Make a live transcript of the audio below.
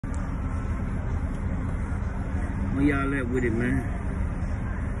Where y'all at with it, man?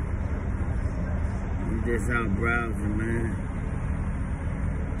 I'm just out browsing, man.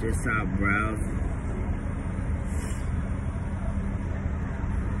 Just out browsing.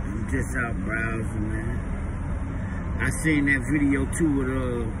 I'm just out browsing, man. I seen that video too with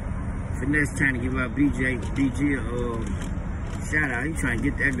Finesse trying to give out BG shout out. He trying to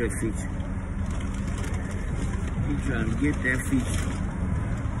get that little feature. He trying to get that feature.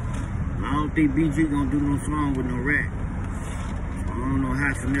 I don't think BG gonna do no song with no rap. I don't know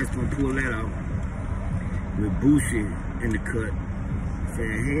how Finesse gonna pull that off with Boosie in the cut.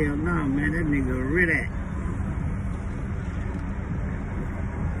 Saying, hell no, man, that nigga a red.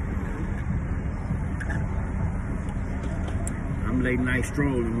 I'm late night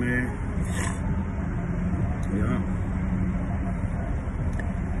strolling, man. Yeah.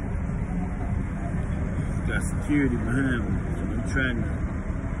 Got security behind me, so I'm trying to.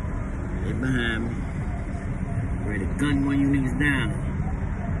 They behind me. Ready to gun one of you niggas down.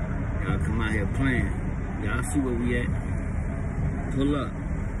 Y'all come out here playing. Y'all see where we at. Pull up.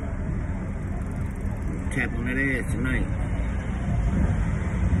 Tap on that ass tonight.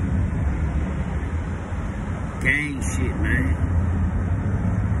 Gang shit, man.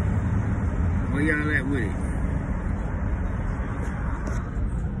 Where y'all at with it?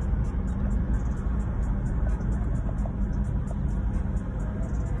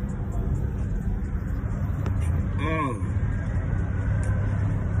 Oh.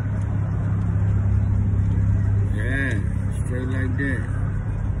 Yeah, straight like that.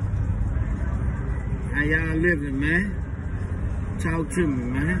 How y'all living, man? Talk to me,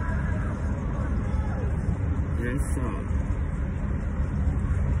 man. That's all.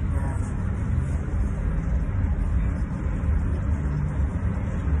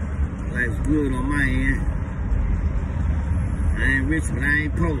 Life's good on my end. I ain't rich, but I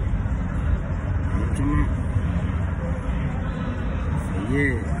ain't poor. You know what I'm talking about? So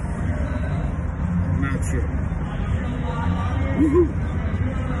yeah, I'm out here. Woohoo!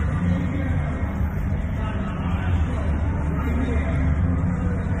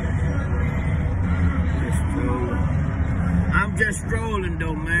 I'm just strolling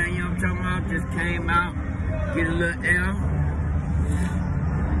though, man. You know what I'm talking about? Just came out, get a little air.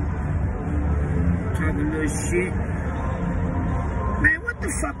 Talking a little shit. Man, what the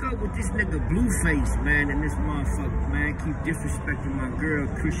fuck up with this nigga Blueface, man, and this motherfucker, man, keep disrespecting my girl,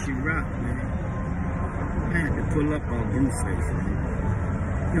 Chrisean, man. I had to pull up on Blueface, man.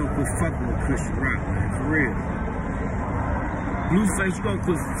 You don't quit fucking with Chrisean, man, for real. Blueface, you gonna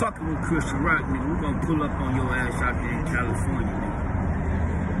quit fucking with Chrisean, nigga. We gonna pull up on your ass out there in California,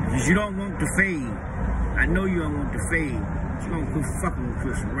 nigga. Cause you don't want the fade. I know you don't want the fade. But you gonna quit fucking with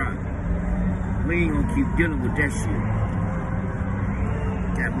Chrisean. We ain't gonna keep dealing with that shit.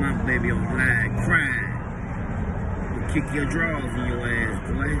 Got my baby on live crying. We'll kick your drawers in your ass,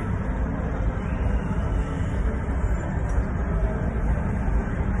 boy.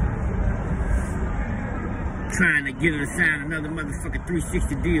 Trying to get her to sign another motherfucking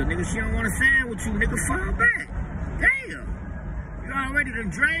 360 deal. Nigga, she don't want to sign with you, nigga. Fall back. Damn. You already done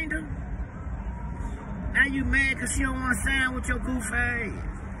drained her. Now you mad because she don't want to sign with your goof ass.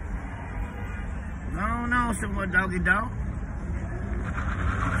 Go on somewhere, doggy dog.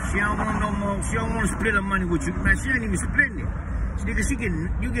 She don't want no more. She don't want to split her money with you. Man, she ain't even splitting it. Nigga,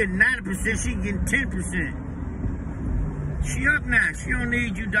 you get 90%, she getting 10%. She up now. She don't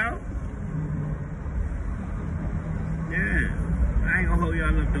need you, dog. Yeah. I ain't gonna hold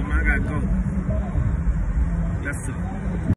y'all up, though, man. I gotta go. Yes, sir.